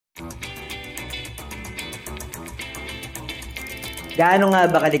Gaano nga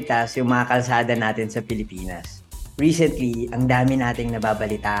ba kaligtas yung mga kalsada natin sa Pilipinas? Recently, ang dami nating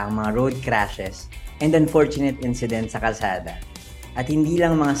nababalita ang mga road crashes and unfortunate incidents sa kalsada. At hindi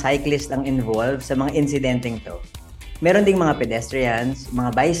lang mga cyclist ang involved sa mga insidenteng to. Meron ding mga pedestrians,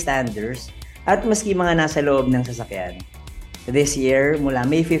 mga bystanders, at maski mga nasa loob ng sasakyan. This year, mula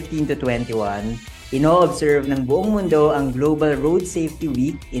May 15 to 21, ino-observe ng buong mundo ang Global Road Safety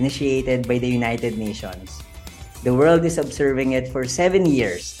Week initiated by the United Nations. The world is observing it for 7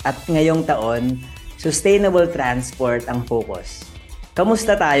 years at ngayong taon, sustainable transport ang focus.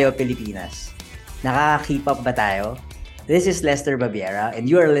 Kamusta tayo, Pilipinas? Nakaka-keep up ba tayo? This is Lester Babiera and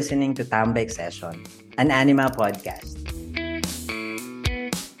you are listening to Tambay Session, an Anima podcast.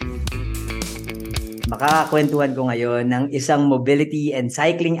 Makakakwentuhan ko ngayon ng isang mobility and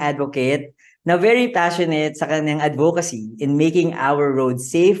cycling advocate na very passionate sa kanyang advocacy in making our roads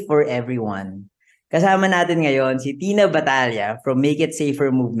safe for everyone. Kasama natin ngayon si Tina Batalla from Make It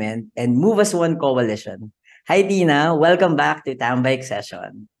Safer Movement and Move As One Coalition. Hi Tina, welcome back to Tambay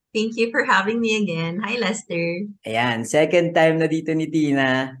Session. Thank you for having me again. Hi Lester. Ayan, second time na dito ni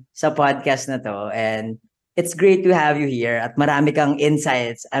Tina sa podcast na to and it's great to have you here at marami kang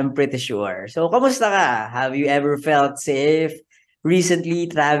insights, I'm pretty sure. So, kamusta ka? Have you ever felt safe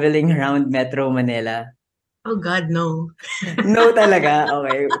recently traveling around Metro Manila? Oh God, no. No talaga?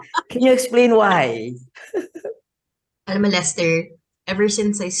 Okay. Can you explain why? Alam mo Lester, ever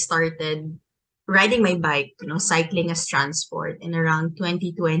since I started riding my bike, cycling as transport in around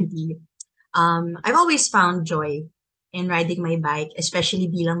 2020, I've always found joy in riding my bike, especially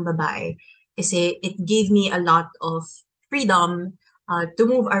bilang babae. Kasi it gave me a lot of freedom to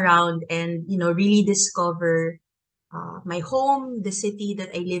move around and, really discover my home, the city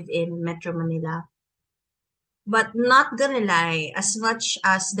that I live in, Metro Manila. But not gonna lie, as much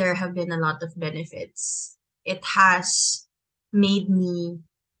as there have been a lot of benefits, it has made me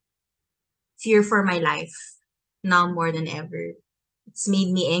fear for my life now more than ever. It's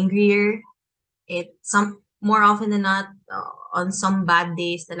made me angrier. More often than not, on some bad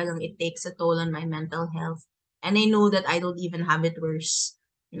days, talagang it takes a toll on my mental health. And I know that I don't even have it worse.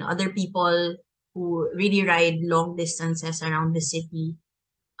 Other people who really ride long distances around the city,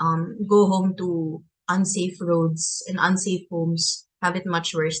 go home to unsafe roads and unsafe homes, have it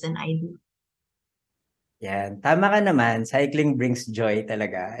much worse than I do. Yan, tama ka naman, cycling brings joy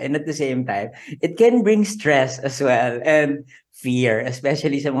talaga. And at the same time, it can bring stress as well and fear,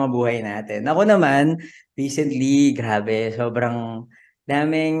 especially sa mga buhay natin. Ako naman, recently, grabe, sobrang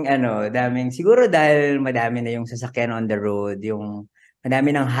daming, siguro dahil madami na yung sasakyan on the road, yung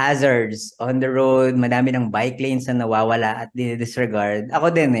madami ng hazards on the road, madami ng bike lanes na nawawala at disregard.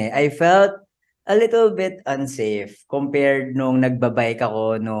 Ako din I felt a little bit unsafe compared nung nagbabike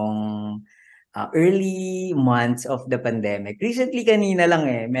ako nung early months of the pandemic. Recently kanina lang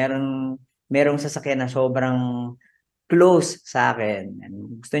merong sasakyan na sobrang close sa akin.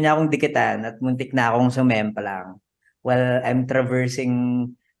 Gusto niya akong dikitan at muntik na akong sumemplang while I'm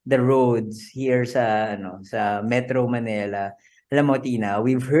traversing the roads here sa Metro Manila. Alam mo Tina,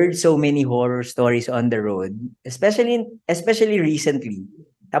 we've heard so many horror stories on the road, especially recently.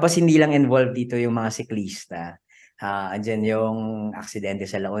 Tapos hindi lang involved dito yung mga siklista. Andyan yung aksidente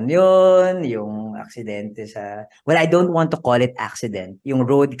sa La Union, yung aksidente well, I don't want to call it accident. Yung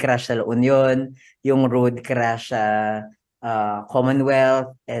road crash sa La Union, yung road crash sa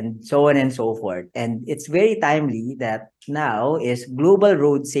Commonwealth, and so on and so forth. And it's very timely that now is Global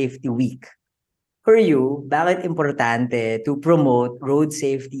Road Safety Week. For you, bakit importante to promote road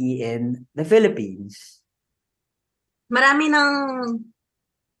safety in the Philippines? Marami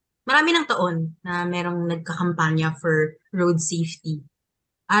ng taon na merong nagkakampanya for road safety.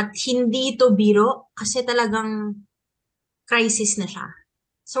 At hindi ito biro kasi talagang crisis na siya.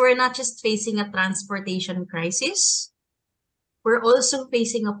 So we're not just facing a transportation crisis, we're also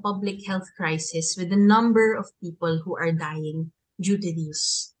facing a public health crisis with the number of people who are dying due to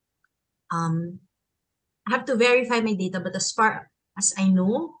this. I have to verify my data, but as far as I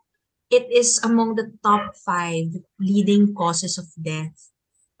know, it is among the top 5 leading causes of death.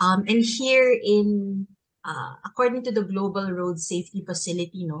 And here according to the Global Road Safety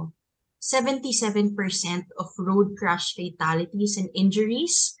Facility, 77% of road crash fatalities and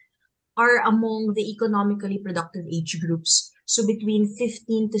injuries are among the economically productive age groups. So between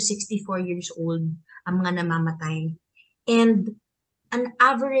 15 to 64 years old ang mga namamatay. And an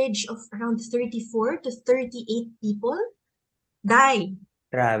average of around 34 to 38 people die.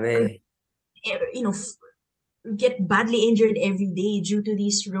 Grabe. Get badly injured every day due to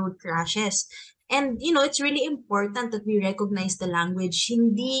these road crashes. And, it's really important that we recognize the language.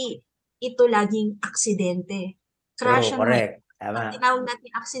 Hindi ito laging aksidente. Crash ang Correct. Pag Tama. tinawag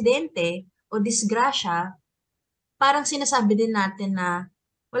nating aksidente o disgrasya, parang sinasabi din natin na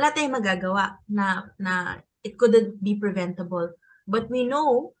wala tayong magagawa na it couldn't be preventable. But we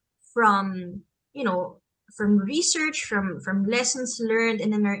know from, you know, from research, from lessons learned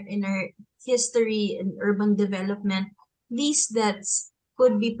in our history and urban development, these deaths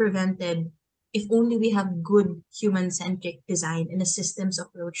could be prevented if only we have good human-centric design and a systems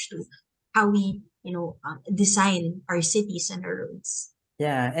approach to how we, design our cities and our roads.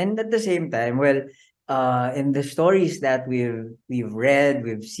 Yeah, and at the same time, well, in the stories that we've read,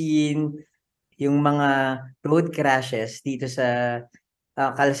 we've seen, yung mga road crashes dito sa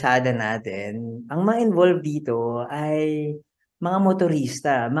kalsada natin, ang mga involved dito ay mga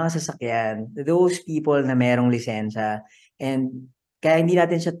motorista, mga sasakyan, those people na merong lisensya. And kaya hindi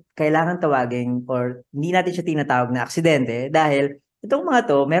natin siya kailangan tawagin or hindi natin siya tinatawag na aksidente dahil itong mga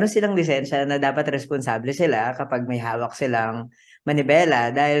to, meron silang lisensya na dapat responsable sila kapag may hawak silang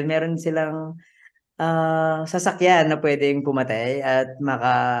manibela dahil meron silang sasakyan na puwedeng pumatay at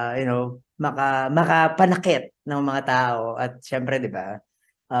makapanakit ng mga tao at siyempre 'di ba,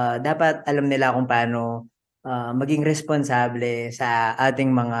 dapat alam nila kung paano, maging responsable sa ating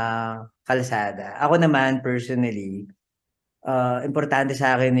mga kalsada. Ako naman personally, importante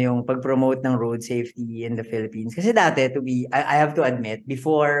sa akin yung pag-promote ng road safety in the Philippines. Kasi dati I have to admit,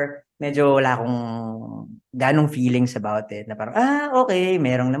 before medyo wala akong gano'ng feelings about it na parang, okey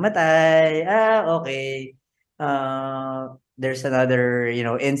merong namatay, okey, there's another,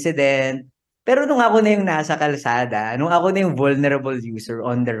 incident. Pero nung ako na yung nasa kalsada, nung ako na yung vulnerable user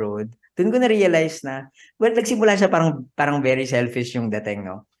on the road, dun ko na-realize na, well, nagsimula siya parang parang very selfish yung dating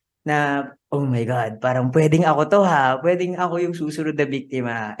 'no, na oh my God, parang puwedeng ako 'to ha, puwedeng ako yung susunod na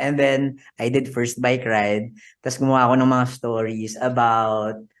biktima. And then, I did first bike ride, ta's gumawa ako ng mga stories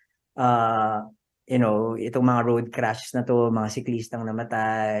about, uh, itong mga road crashes na 'to, mga siklistang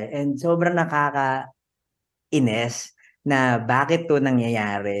namatay, and sobrang nakakainis na bakit 'to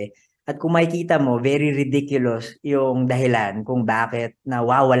nangyayari. At kung makikita mo, very ridiculous yung dahilan kung bakit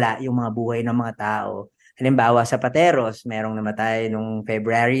nawawala yung mga buhay ng mga tao. Halimbawa sa Pateros, merong namatay nung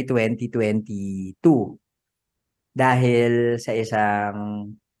February 2022 dahil sa isang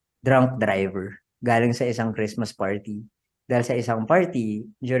drunk driver galing sa isang Christmas party. Dahil sa isang party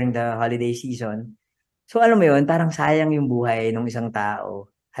during the holiday season. So alam mo yun, parang sayang yung buhay ng isang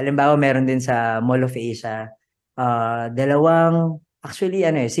tao. Halimbawa, meron din sa Mall of Asia, dalawang actually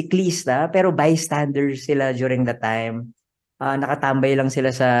siklista pero bystanders sila during the time. Nakatambay lang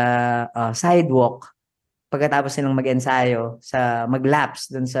sila sa sidewalk pagkatapos nilang mag-ensayo mag-laps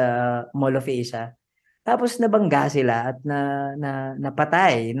dun sa Mall of Asia. Tapos nabangga sila at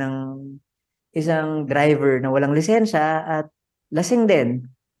napatay ng isang driver na walang lisensya at lasing din.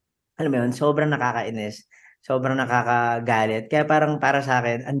 Alam mo yun, sobrang nakakainis, sobrang nakakagalit. Kaya parang para sa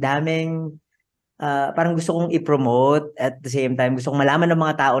akin, ang daming parang gusto kong i-promote at the same time gusto kong malaman ng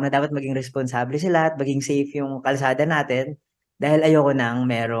mga tao na dapat maging responsable sila at maging safe yung kalsada natin dahil ayoko nang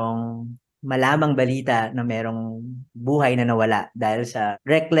merong malamang balita na merong buhay na nawala dahil sa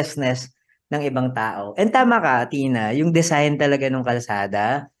recklessness ng ibang tao. And tama ka, Tina, yung design talaga ng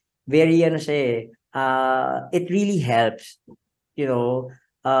kalsada, very siya it really helps, you know,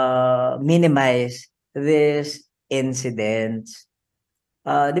 minimize this incidents.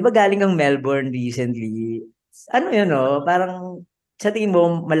 'Di ba galing kang Melbourne recently? Ano 'yun 'no, parang sa tingin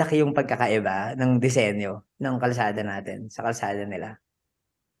mo malaki yung pagkakaiba ng disenyo ng kalsada natin sa kalsada nila?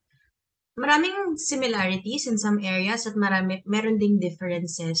 Maraming similarities in some areas at meron ding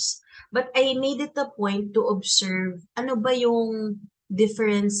differences. But I made it a point to observe ano ba yung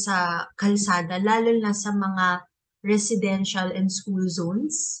difference sa kalsada lalo na sa mga residential and school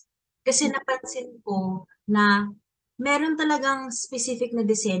zones. Kasi napansin ko na meron talagang specific na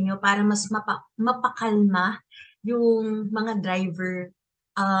disenyo para mas mapakalma yung mga driver.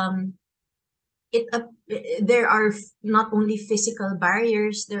 Um, there are not only physical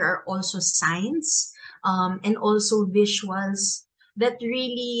barriers, there are also signs and also visuals that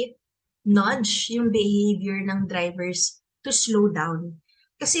really nudge yung behavior ng drivers to slow down.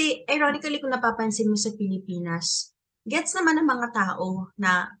 Kasi ironically kung napapansin mo sa Pilipinas, gets naman ng mga tao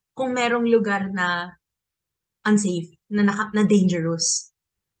na kung merong lugar na unsafe, na dangerous.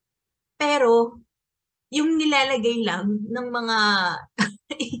 Pero yung nilalagay lang ng mga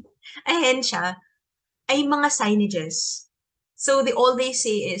ahensya ay mga signages. So all they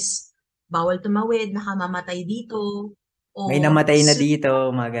say is, bawal tumawid, nakamamatay dito, o May namatay na dito,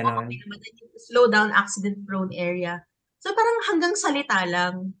 mga oo, gano'n. may namatay dito, slow down, accident-prone area. So parang hanggang salita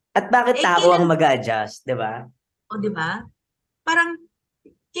lang. At bakit Eh, tao ang kailan, mag-a-adjust, 'di ba? o di ba? Parang,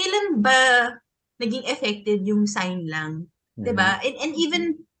 kailan ba naging effective yung sign lang? Mhm. 'Di ba? And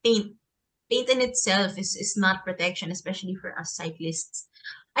even paint in itself is not protection, especially for us cyclists.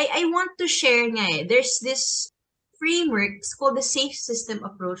 I want to share nga there's this framework, it's called the safe system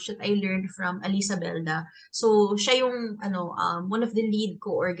approach that I learned from Alisa Belda. So, siya yung, one of the lead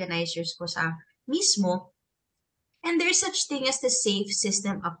co-organizers ko sa mismo. And there's such thing as the safe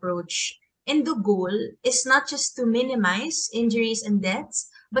system approach. And the goal is not just to minimize injuries and deaths,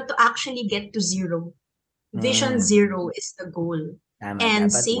 but to actually get to zero. Vision Hmm, zero is the goal. tama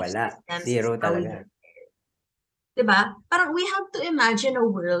And dapat safe wala, systems is zero how we talaga. get. 'Di ba? Parang we have to imagine a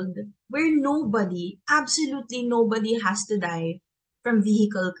world where nobody, absolutely nobody has to die from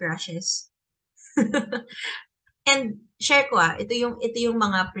vehicle crashes. And share ko ito yung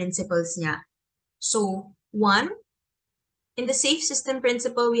mga principles niya. So, one, in the safe system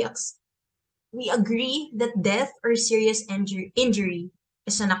principle, we agree that death or serious injury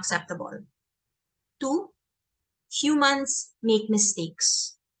is unacceptable. Two, humans make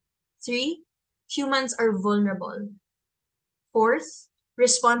mistakes. Three, humans are vulnerable. Fourth,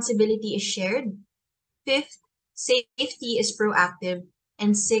 responsibility is shared. Fifth, safety is proactive.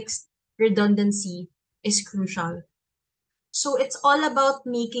 And sixth, redundancy is crucial. So it's all about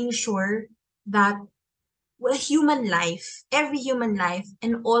making sure that every human life,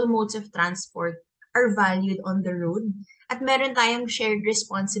 and all modes of transport are valued on the road. At meron tayong shared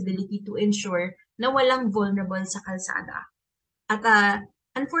responsibility to ensure na walang vulnerable sa kalsada. At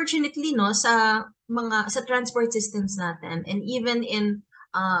unfortunately, no, sa transport systems natin, and even in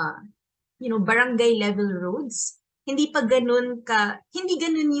uh, barangay level roads, hindi ganun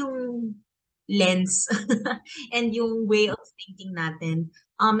yung lens and yung way of thinking natin.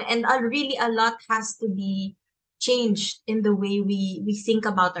 And really a lot has to be changed in the way we think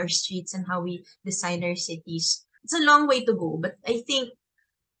about our streets and how we design our cities. It's a long way to go, but I think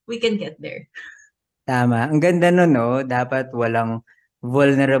we can get there. Tama, ang ganda nun 'no, dapat walang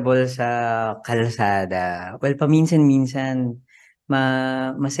vulnerable sa kalsada. Well, paminsan-minsan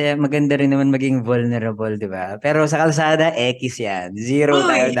masaya maganda rin naman maging vulnerable, 'di ba? Pero sa kalsada, ekis 'yan, zero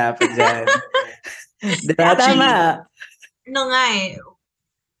tayo Uy! dapat diyan. 'Di ba, tama? Actually, no nga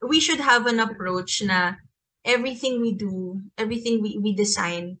we should have an approach na everything we do, everything we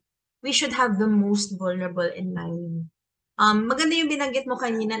design, we should have the most vulnerable in mind. Maganda yung binanggit mo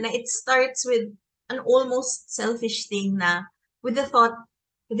kanina na it starts with an almost selfish thing na with the thought,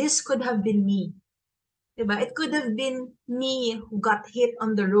 this could have been me. Diba? It could have been me who got hit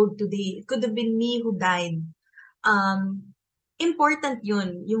on the road today. It could have been me who died. Um, Important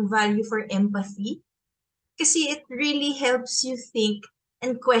yun, yung value for empathy. Kasi it really helps you think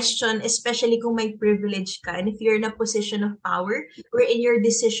and question, especially kung may privilege ka and if you're in a position of power wherein your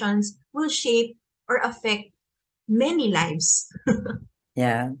decisions will shape or affect many lives.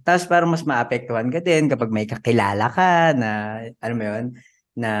 Yeah, tapos parang mas maapektuhan ka din kapag may kakilala ka na, alam mo yun,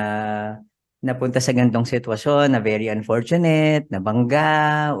 na napunta sa ganitong sitwasyon na very unfortunate,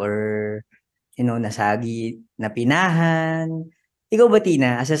 nabangga or nasagi, napinahan. Ikaw ba,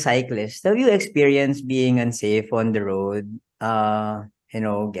 Tina, as a cyclist, have you experienced being unsafe on the road?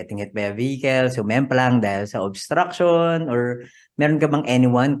 Getting hit by a vehicle, sumemplang dahil sa obstruction, or meron ka bang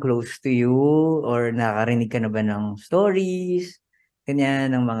anyone close to you, or nakarinig ka na ba ng stories,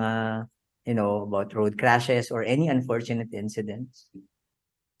 ganyan, ng mga, about road crashes or any unfortunate incidents?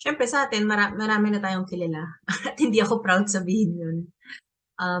 Siyempre sa atin, marami na tayong kilala at hindi ako proud sabihin yun.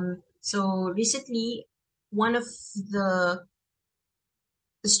 So recently, one of the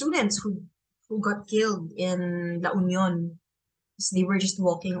students who got killed in La Union, they were just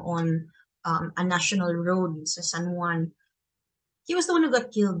walking on a national road sa San Juan. He was the one who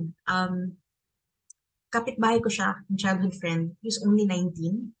got killed. Kapitbahay ko siya, yung childhood friend. He was only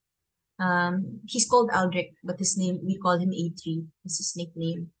 19. He's called Aldrich, but his name, we call him A3. That's his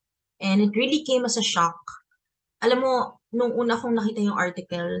nickname. And it really came as a shock. Alam mo, nung una kong nakita yung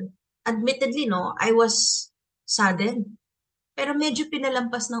article, admittedly, no, I was saddened. Pero medyo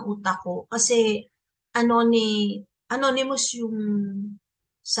pinalampas ng utak ko kasi anonymous yung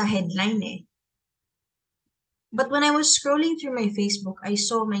sa headline eh. But when I was scrolling through my Facebook, I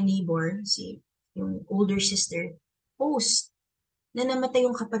saw my neighbor, yung older sister, post na namatay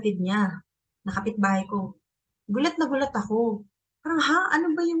yung kapatid niya, na kapitbahay ko. Gulat na gulat ako. Parang,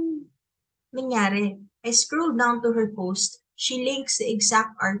 ano ba yung nangyari? I scrolled down to her post. She links the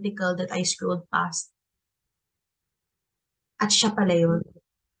exact article that I scrolled past. At siya pala yun.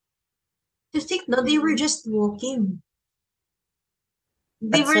 To think, no, they were just walking.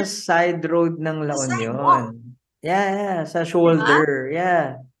 They At sa were side road ng La the Union. sidewalk, Yeah, sa di ba? shoulder,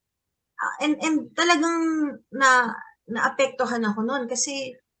 yeah. And talagang naapektuhan ako noon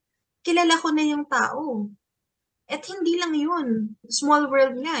kasi kilala ko na yung tao. At hindi lang yun. Small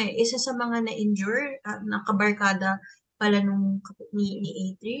world nga eh. Isa sa mga na-injure, na kabarkada pala ni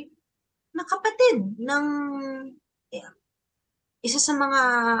A3, na kapatid ng eh, isa sa mga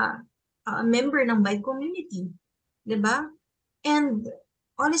member ng bike community. 'Di ba? And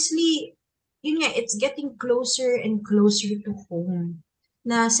honestly, yun nga, it's getting closer and closer to home.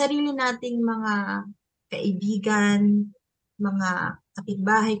 Na sarili nating mga kaibigan, mga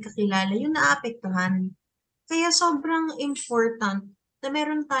kapitbahay, kakilala, yung naapektuhan. Kaya sobrang important na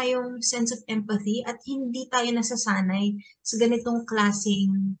meron tayong sense of empathy at hindi tayo nasasanay sa ganitong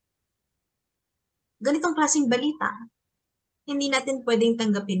klaseng balita. Hindi natin pwedeng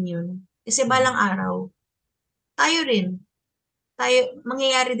tanggapin yun. Kasi balang Mm. araw, tayo rin,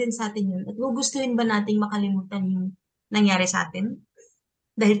 mangyayari din sa atin yun. At gugustuhin ba nating makalimutan yung nangyari sa atin?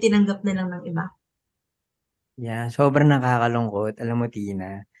 Dahil tinanggap na lang ng iba. Yeah, sobrang nakakalungkot. Alam mo,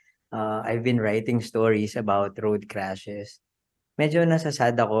 Tina, I've been writing stories about road crashes. Medyo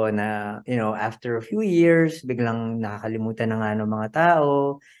nasasad ako na, after a few years, biglang nakakalimutan na nga ng mga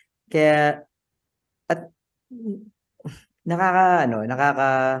tao. Kaya, at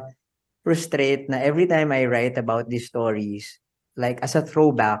nakaka-frustrate na every time I write about these stories, like as a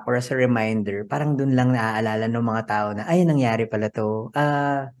throwback or as a reminder, parang dun lang naaalala ng mga tao na, ay, nangyari pala to.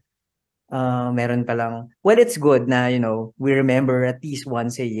 Meron palang, well, it's good na, we remember at least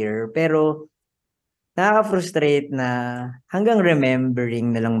once a year, pero nakaka-frustrate na hanggang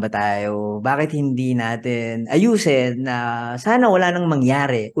remembering na lang ba tayo? Bakit hindi natin ayusin na sana wala nang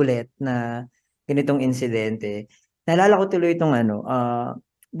mangyari ulit na ganitong insidente? Naalala ko tuloy itong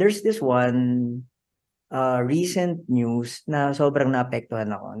there's this one recent news na sobrang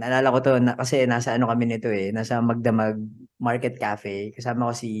naapektuhan ako. Naalala ko to na, kasi nasa kami nito nasa Magdamag Market Cafe. Kasama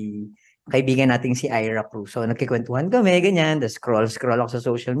ko si kaibigan nating si Ira Cruz. So nagkikwentuhan kami, ganyan, the scroll ako sa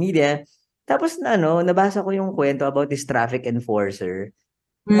social media. Tapos nabasa ko yung kwento about this traffic enforcer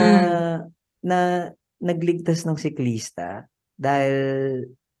na Mm. na nagligtas ng siklista dahil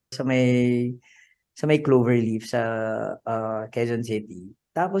sa may Cloverleaf sa Quezon City.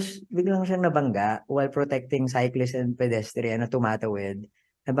 Tapos biglang siyang nabangga while protecting cyclists and pedestrian na tumatawid.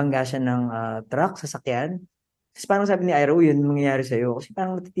 Nabangga siya ng truck, sasakyan. Tapos parang sabi ni Ira, "Uy, yun mangyayari sa'yo." Kasi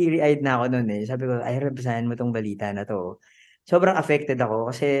parang teary-eyed na ako nun eh. Sabi ko, "Ira, basahin mo tong balita na to." Sobrang affected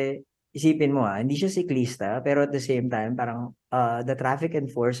ako kasi isipin mo hindi siya siklista, pero at the same time, parang the traffic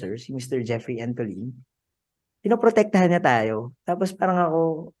enforcer, si Mr. Jeffrey Antolin, pinoprotektahan niya tayo. Tapos parang ako,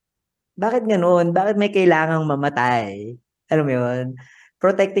 bakit gano'n? Bakit may kailangang mamatay? Alam mo 'yun?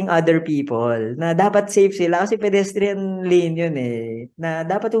 Protecting other people na dapat safe sila kasi pedestrian lane 'yun, na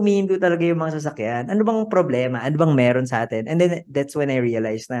dapat humihinto talaga yung mga sasakyan. Ano bang problema? Ano bang meron sa atin? And then that's when I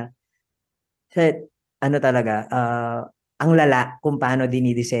realized na, shit, ano talaga, ang lala kung paano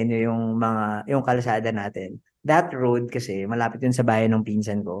dinidisenyo yung kalsada natin. That road kasi malapit yun sa bayan ng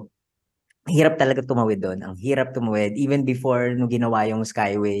pinsan ko. Ang hirap talaga tumawid doon. Ang hirap tumawid. Even before nung ginawa yung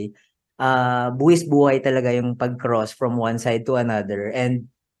Skyway, buwis-buhay talaga yung pag-cross from one side to another.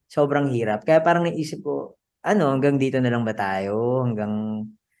 And sobrang hirap. Kaya parang naisip ko, hanggang dito na lang ba tayo? Hanggang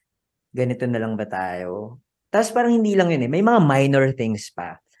ganito na lang ba tayo? Tapos parang hindi lang yun eh. May mga minor things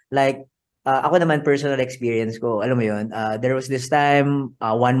pa. Like, ako naman personal experience ko, alam mo yun, there was this time,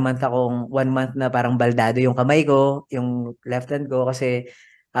 1 month na parang baldado yung kamay ko, yung left hand ko kasi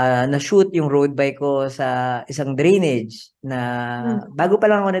na-shoot yung road bike ko sa isang drainage na Mm. bago pa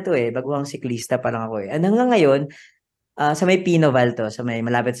lang ako nito baguhang siklista pa lang ako. And hanggang ngayon, sa may Pinoval to, sa may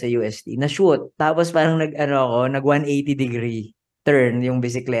malapit sa UST, na-shoot. Tapos parang nag 180 degree turn yung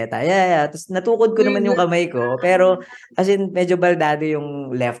bisikleta. Yeah, yeah. Tapos natukod ko Uy, naman yung kamay ko, pero as in medyo baldado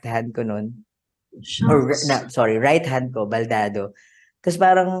yung left hand ko nun. shucks. Sorry, right hand ko, baldado. Tapos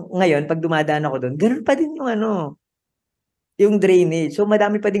parang ngayon, pag dumadaan ako doon, ganun pa din yung drainage. So,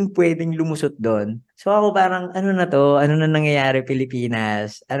 madami pa ding pwedeng lumusot doon. So, ako parang, ano na to? Ano na nangyayari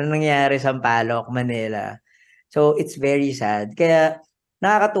Pilipinas? Ano nangyayari Sampaloc, Manila? So, it's very sad. Kaya,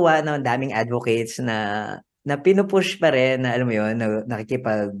 nakakatuwa na ang daming advocates na pinupush pa rin na, alam mo yun, na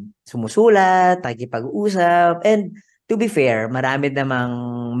sumusulat, nakikipag-usap, and to be fair, marami namang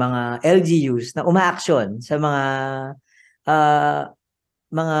mga LGUs na umaaksyon sa uh,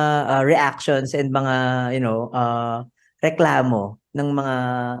 reactions and mga reklamo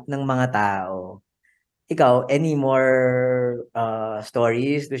ng mga tao. Ikaw, any more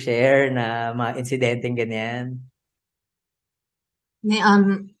stories to share na mga insidenteng ganyan? May,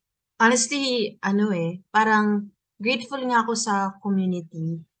 honestly, ano parang grateful nga ako sa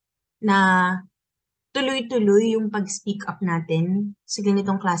community na tuloy-tuloy yung pag-speak up natin sa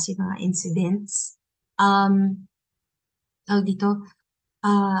ganitong klase mga incidents. Tawag dito,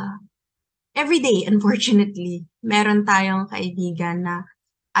 ah, every day, unfortunately, meron tayong kaibigan na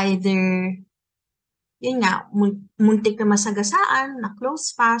either, yun nga, muntik na masagasaan, na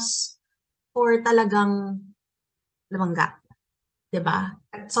close pass, or talagang lumangga, 'di ba?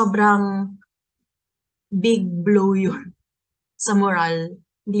 At sobrang big blow yun sa moral,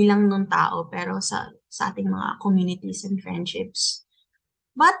 hindi lang nung tao, pero sa ating mga communities and friendships.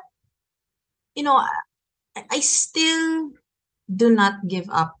 But, you know, I still do not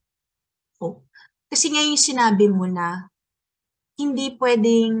give up hope. Kasi nga yung sinabi mo na hindi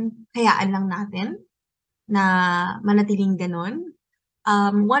pwedeng hayaan lang natin na manatiling gano'n.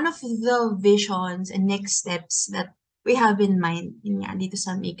 One of the visions and next steps that we have in mind, yun nga, dito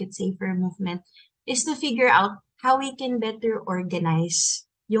sa Make It Safer movement, is to figure out how we can better organize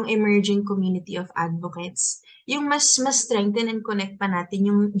yung emerging community of advocates. Yung mas strengthen and connect pa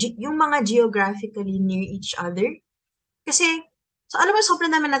natin yung mga geographically near each other. Kasi, so alam mo,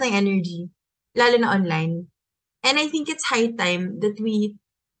 sobrang dami nating energy, lalo na online. And I think it's high time that we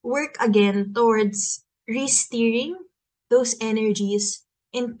work again towards re-steering those energies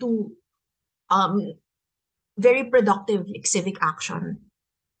into um, very productive like, civic action,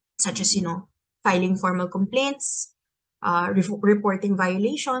 such as, filing formal complaints, reporting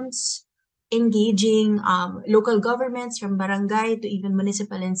violations, engaging local governments from barangay to even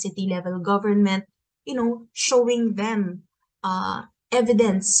municipal and city level government, showing them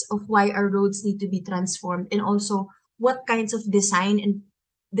evidence of why our roads need to be transformed and also what kinds of design,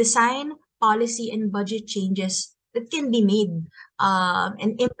 policy, and budget changes that can be made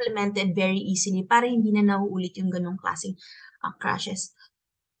and implemented very easily para hindi na nauulit yung ganong klaseng crashes.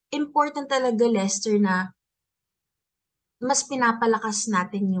 Important talaga, Lester, na mas pinapalakas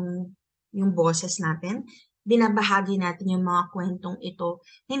natin yung boses natin, binabahagi natin yung mga kwentong ito,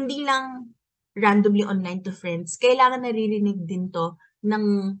 hindi lang randomly online to friends. Kailangan naririnig din 'to ng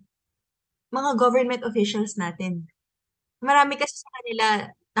mga government officials natin. Marami kasi sa kanila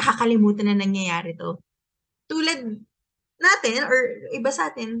nakakalimutan na nangyayari 'to. Tulad natin or iba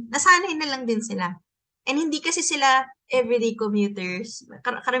sa'tin, nasanay na lang din sila. And hindi kasi sila everyday commuters,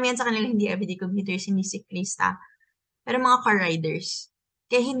 karamihan sa kanila hindi everyday commuters, hindi siklista, pero mga car riders.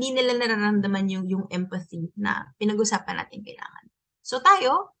 Kaya hindi nila nararamdaman yung empathy na pinag-usapan natin kailangan. So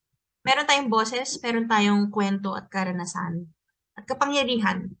tayo, meron tayong boses, meron tayong kwento at karanasan at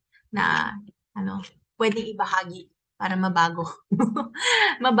kapangyarihan na pwedeng ibahagi para mabago.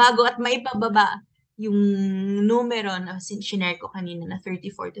 Mabago at maipababa yung numero na sinare ko kanina na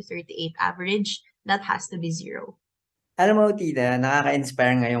 34 to 38 average, that has to be 0. Alam mo, Tita,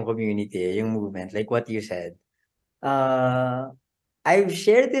 nakaka-inspire nga yung community, yung movement, like what you said. I've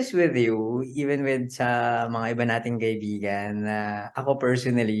shared this with you, even with sa mga iba nating kaibigan, na ako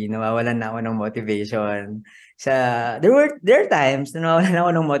personally, nawawalan na ako ng motivation. There are times na nawawalan ako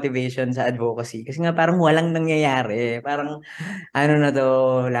ng motivation sa advocacy kasi nga parang walang nangyayari. Parang ano na 'to,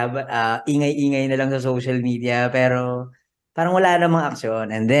 ingay-ingay na lang sa social media pero parang wala namang aksyon.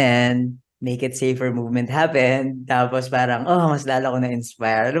 And then, Make It Safer movement happened. Tapos parang, mas lalo ako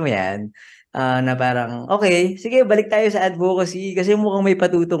na-inspire. Alam mo 'yan? Na parang, okay, sige, balik tayo sa advocacy kasi mukhang may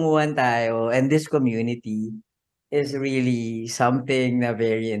patutunguhan tayo. And this community is really something na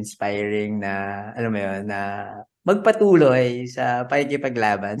very inspiring na, alam mo 'yun, na magpatuloy sa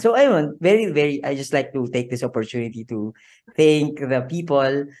pakikipaglaban. So ayun, very, very, I just like to take this opportunity to thank the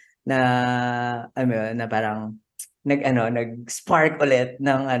people na, alam mo 'yun, na parang nag-spark ulit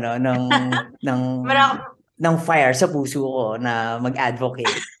ng ng ng fire sa puso ko na mag-advocate.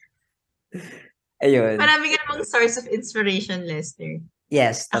 Ayun. Marami ka namang source of inspiration, Lester.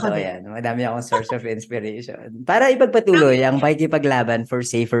 Yes, Ako totoo din. yan. Madami akong source of inspiration. Para ipagpatuloy ang pakikipaglaban for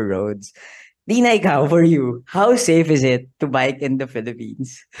safer roads. Dina, ikaw, for you, how safe is it to bike in the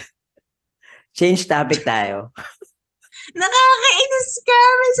Philippines? Change topic tayo. Nakakainis ka!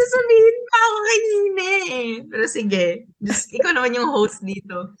 May sasabihin pa ako kanina eh. Pero sige, just, ikaw naman yung host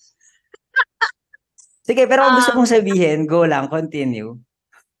dito. Sige, pero kung gusto mong sabihin, go lang, continue.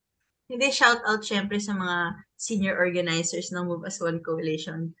 Hindi, shout out syempre sa mga senior organizers ng Move as One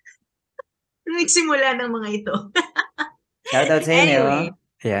Coalition. Nagsimula ng mga ito. Shout out sa inyo. Anyway.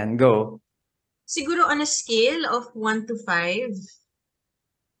 Ayan, go. Siguro on a scale of 1 to 5,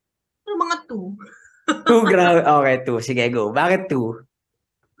 mga 2. 2, grabe. Okay, 2. Sige, go. Bakit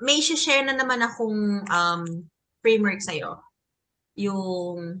 2? May share na naman akong framework sa'yo.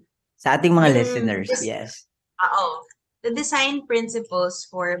 Sa ating mga listeners, yes. Oo. The design principles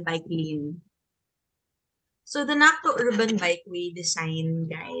for bike lane. So, the NACTO Urban Bikeway Design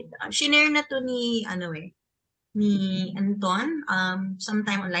Guide, shinare na to ni Anton,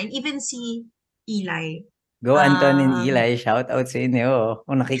 sometime online. Even si Eli. Go Anton and Um, Eli, shout out sa inyo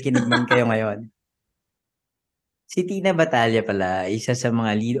kung nakikinig man kayo ngayon. Si Tina Batalla pala, isa sa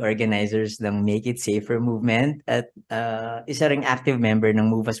mga lead organizers ng Make It Safer movement at isa ring active member ng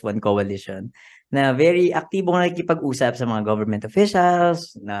Move as One Coalition na very aktibong nakikipag-usap sa mga government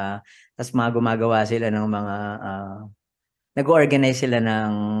officials na tas mga gumagawa sila ng mga nag-organize sila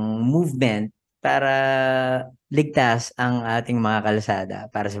ng movement para ligtas ang ating mga kalsada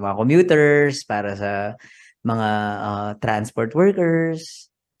para sa mga commuters, para sa mga transport workers.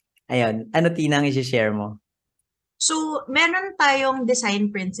 Ayun, ano Tina ang i-share mo? so, meron tayong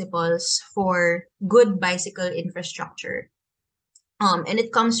design principles for good bicycle infrastructure. And it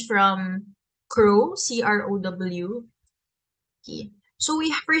comes from CROW, CROW. Okay. So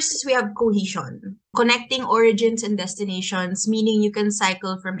first we have cohesion, connecting origins and destinations, meaning you can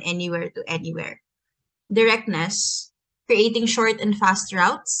cycle from anywhere to anywhere. Directness, creating short and fast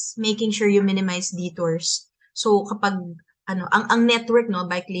routes, making sure you minimize detours. So kapag ang network, no,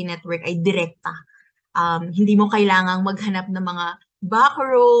 bike lane network ay direkta. Hindi mo kailangang maghanap ng mga back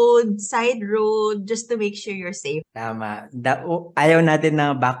road, side road, just to make sure you're safe. Tama. Ayaw natin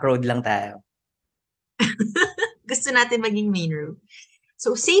na back road lang tayo. Gusto natin maging main road.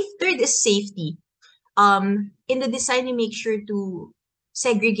 So third is safety. In the design, you make sure to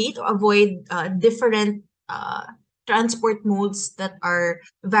segregate or avoid different transport modes that are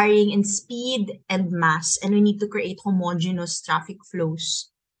varying in speed and mass, and we need to create homogeneous traffic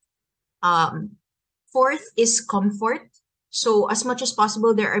flows. Fourth is comfort. So as much as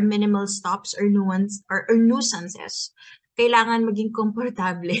possible, there are minimal stops or nuisances. Kailangan maging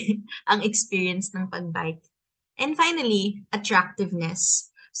komportable ang experience ng pagbike. And finally, attractiveness.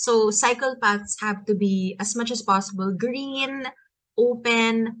 So cycle paths have to be as much as possible green,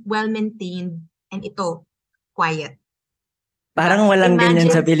 open, well-maintained, and ito, quiet. Parang walang ganyan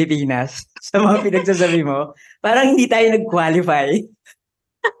sa Imagine, Pilipinas. Sa mga pinagsasabi mo, parang hindi tayo nag-qualify.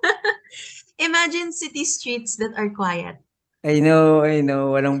 imagine city streets that are quiet. I know.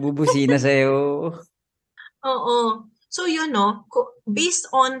 Walang bubusina sa'yo. Oo. So yun, no,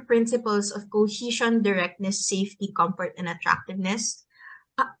 based on principles of cohesion, directness, safety, comfort, and attractiveness,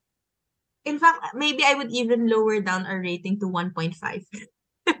 in fact, maybe I would even lower down our rating to 1.5.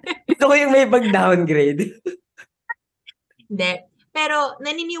 Ito ko yung may pag-downgrade. Hindi. Pero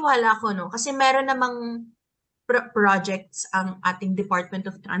naniniwala ako, no, kasi meron namang projects ang ating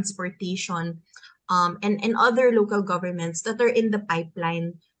Department of Transportation and other local governments that are in the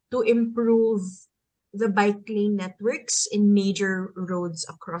pipeline to improve the bike lane networks in major roads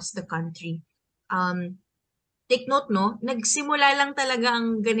across the country. Take note, no, nagsimula lang talaga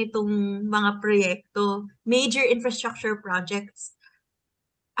ang ganitong mga proyekto, major infrastructure projects,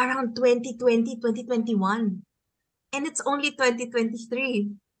 around 2020, 2021. And it's only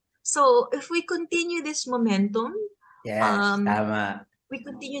 2023. So if we continue this momentum, Yes, tama. we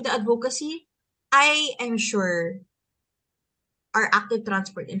continue the advocacy, I am sure our active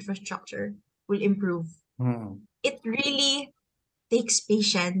transport infrastructure will improve. It really takes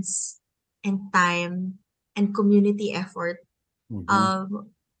patience and time and community effort to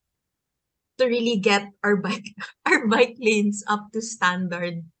really get our bike lanes up to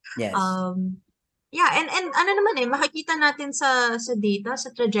standard. Yes. Yeah, and ano naman makikita natin sa data,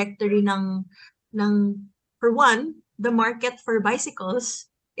 sa trajectory ng for one, the market for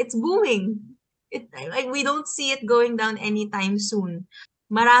bicycles, it's booming. We don't see it going down anytime soon.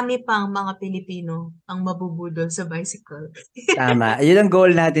 Marami pang mga Pilipino ang mabubudol sa bicycle. Tama. Yun ang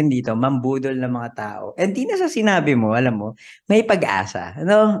goal natin dito, mambudol ng mga tao. And di na sa sinabi mo, alam mo, may pag-asa.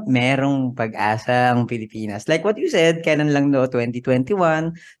 No? Merong pag-asa ang Pilipinas. Like what you said, kailan lang 2021,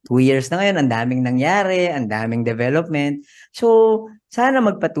 2 years na ngayon, ang daming nangyari, ang daming development. So, sana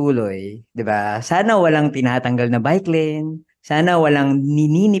magpatuloy, 'di ba? Sana walang tinatanggal na bike lane. Sana walang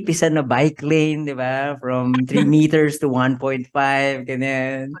nininipisan na bike lane, 'di ba? From 3 meters to 1.5,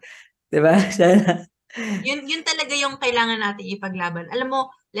 ganyan. 'Di ba? Sana Yun talaga yung kailangan natin ipaglaban. Alam mo,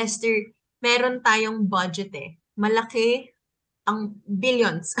 Lester, meron tayong budget Malaki ang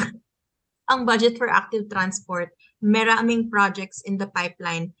billions ang budget for active transport. Maraming projects in the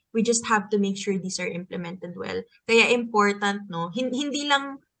pipeline. We just have to make sure these are implemented well. Kaya important, no? Hindi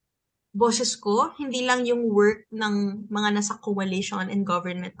lang boses ko, hindi lang yung work ng mga nasa coalition and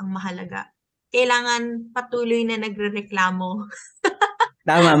government ang mahalaga. Kailangan patuloy na nagrereklamo.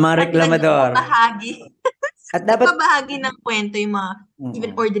 tama, mga reklamador. At nagpabahagi ng kwento yung mga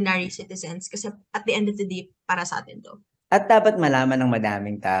even ordinary citizens kasi at the end of the day, para sa atin to. At dapat malaman ng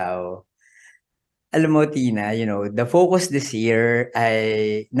madaming tao. Alam mo, Tina, the focus this year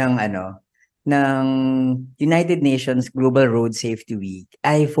ay ng ng United Nations Global Road Safety Week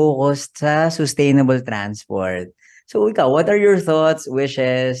ay focused sa sustainable transport. So ikaw, what are your thoughts,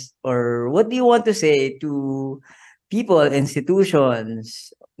 wishes, or what do you want to say to people,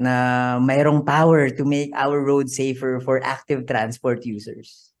 institutions na mayroong power to make our road safer for active transport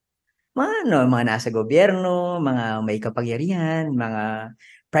users? Mga nasa gobyerno, mga may kapangyarihan, mga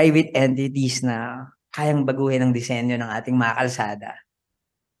private entities na kayang baguhin ang disenyo ng ating mga kalsada.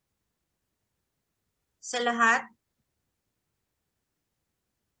 Sa lahat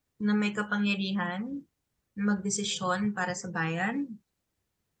na may kapangyarihan na magdesisyon para sa bayan,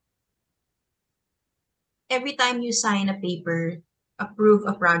 every time you sign a paper, approve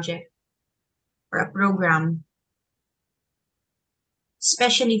a project or a program,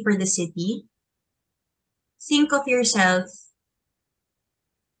 especially for the city, think of yourself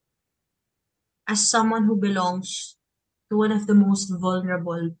as someone who belongs to one of the most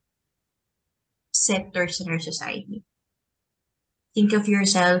vulnerable sectors in our society. Think of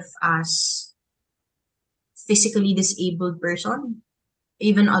yourself as physically disabled person,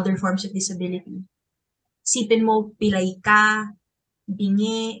 even other forms of disability. Sipin mo, pilay ka,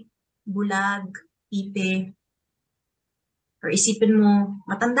 bingi, bulag, pipe, or isipin mo,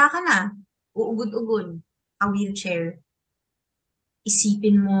 matanda ka na, uugod-ugod, a wheelchair.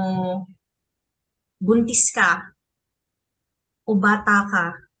 Isipin mo, buntis ka, o bata ka,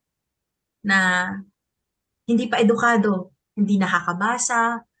 na hindi pa edukado, hindi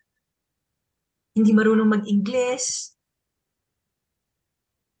nakakabasa, hindi marunong mag-Ingles.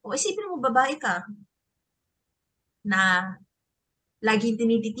 O isipin mo, babae ka, na laging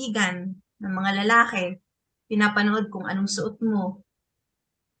tinititigan ng mga lalaki, pinapanood kung anong suot mo.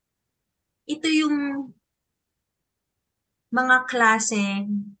 Ito yung mga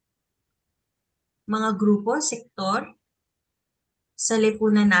klaseng, mga grupo, sektor sa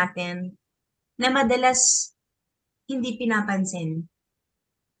lipunan natin na madalas hindi pinapansin.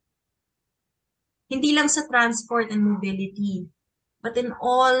 Hindi lang sa transport and mobility, but in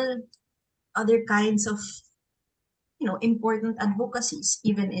all other kinds of, important advocacies,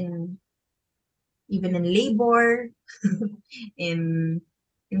 even in labor, in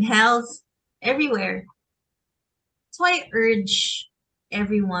health, everywhere. So I urge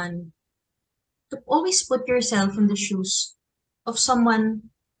everyone to always put yourself in the shoes of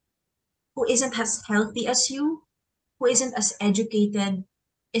someone who isn't as healthy as you, who isn't as educated,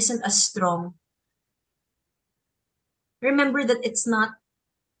 isn't as strong. Remember that it's not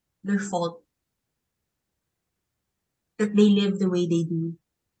their fault that they live the way they do.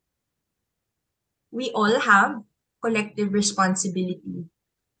 We all have collective responsibility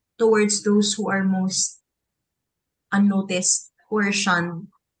towards those who are most unnoticed, who are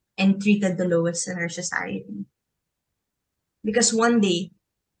shunned, and treated the lowest in our society. Because one day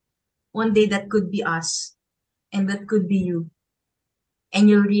that could be us, and that could be you. And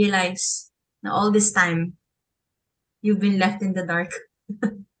you'll realize na all this time, you've been left in the dark.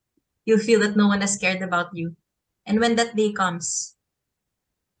 You'll feel that no one has cared about you. And when that day comes,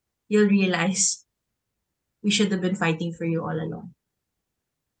 you'll realize we should have been fighting for you all along.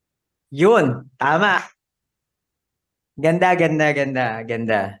 Yun, tama. Ganda, ganda, ganda,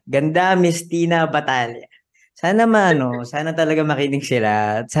 ganda. Ganda, Miss Tina Batalya. Sana talaga makinig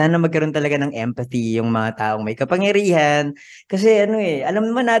sila at sana magkaroon talaga ng empathy yung mga taong may kapangyarihan. Kasi alam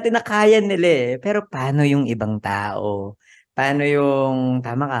naman natin na kaya nila pero paano yung ibang tao? Paano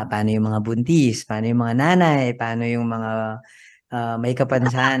tama ka, paano yung mga buntis? Paano yung mga nanay? Paano yung mga may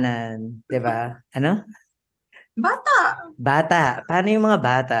kapansanan? 'Di ba? Ano? Bata. Paano yung mga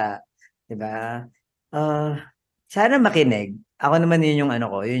bata? 'Di ba? Ah, sana makinig. Ako naman yun yung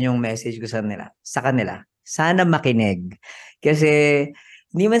yun yung message ko sa kanila. Sana makinig. Kasi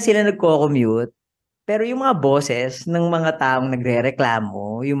hindi man sila nagko-commute, pero yung mga boses ng mga taong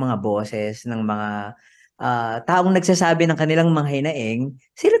nagrereklamo, yung mga boses ng mga taong nagsasabi ng kanilang mga hinaing,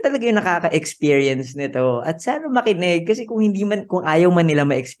 sila talaga yung nakaka-experience nito. At sana makinig kasi kung ayaw man nila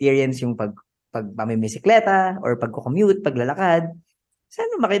ma-experience yung pagmamimisikleta or pagko-commute, paglalakad,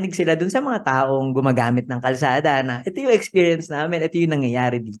 sana makinig sila dun sa mga taong gumagamit ng kalsada na ito yung experience namin, ito yung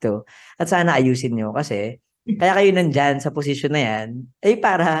nangyayari dito. At sana ayusin nyo kasi kaya kayo nandyan sa posisyon na yan ay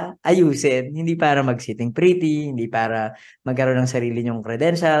para ayusin, hindi para mag-sitting pretty, hindi para magkaroon ng sarili nyong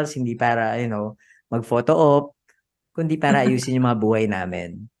credentials, hindi para, mag-photo op, kundi para ayusin yung mga buhay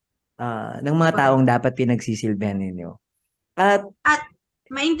namin. Ng mga taong dapat pinagsisilbihan ninyo. At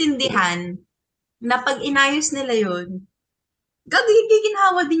maintindihan na pag inayos nila yun,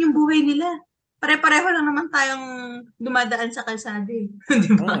 giginhawa din yung buhay nila. Pare-pareho lang naman tayong dumadaan sa kalsada.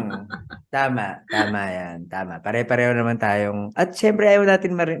 Di ba? Tama yan, tama. Pare-pareho naman tayong at siyempre ayaw na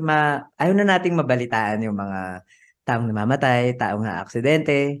nating mabalitaan yung mga taong namamatay, taong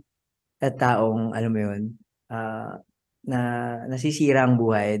naaksidente, at taong alam mo yun, ah, na nasisira ang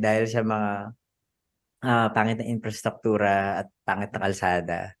buhay dahil sa mga pangit na infrastruktura at pangit na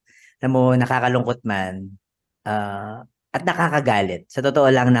kalsada. Alam mo, nakakalungkot man, at nakakagalit. Sa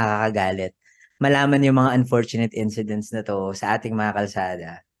totoo lang, nakakagalit. Malaman yung mga unfortunate incidents na to sa ating mga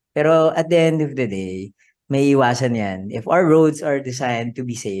kalsada. Pero at the end of the day, may iwasan yan. If our roads are designed to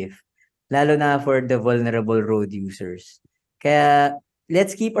be safe, lalo na for the vulnerable road users. Kaya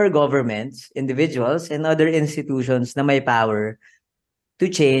let's keep our governments, individuals, and other institutions na may power to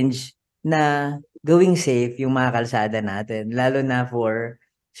change na gawing safe yung mga kalsada natin, lalo na for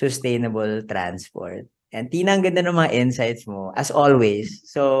sustainable transport. And Tina, ang ganda ng mga insights mo, as always.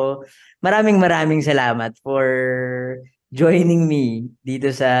 So, maraming salamat for joining me dito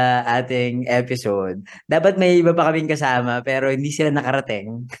sa ating episode. Dapat may iba pa kaming kasama, pero hindi sila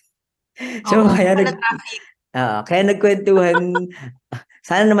nakarating. So, Oo, kaya wala traffic. kaya nagkwentuhan.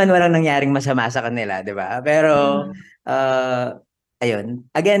 Sana naman walang nangyaring masama sa kanila, 'di ba? Pero Mm. ayun.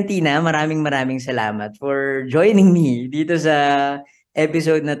 Again, Tina, maraming salamat for joining me dito sa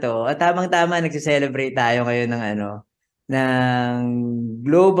episode na 'to. At tamang-tama nagse-celebrate tayo ngayon ng ng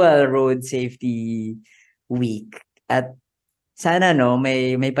Global Road Safety Week. At sana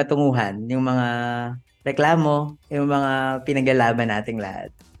may patunguhan yung mga reklamo, yung mga pinaglalaban nating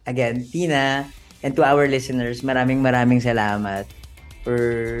lahat. Again, Tina, and to our listeners, maraming salamat for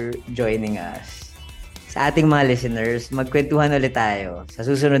joining us. Sa ating mga listeners, magkwentuhan ulit tayo sa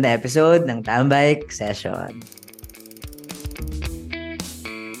susunod na episode ng Tambike Session.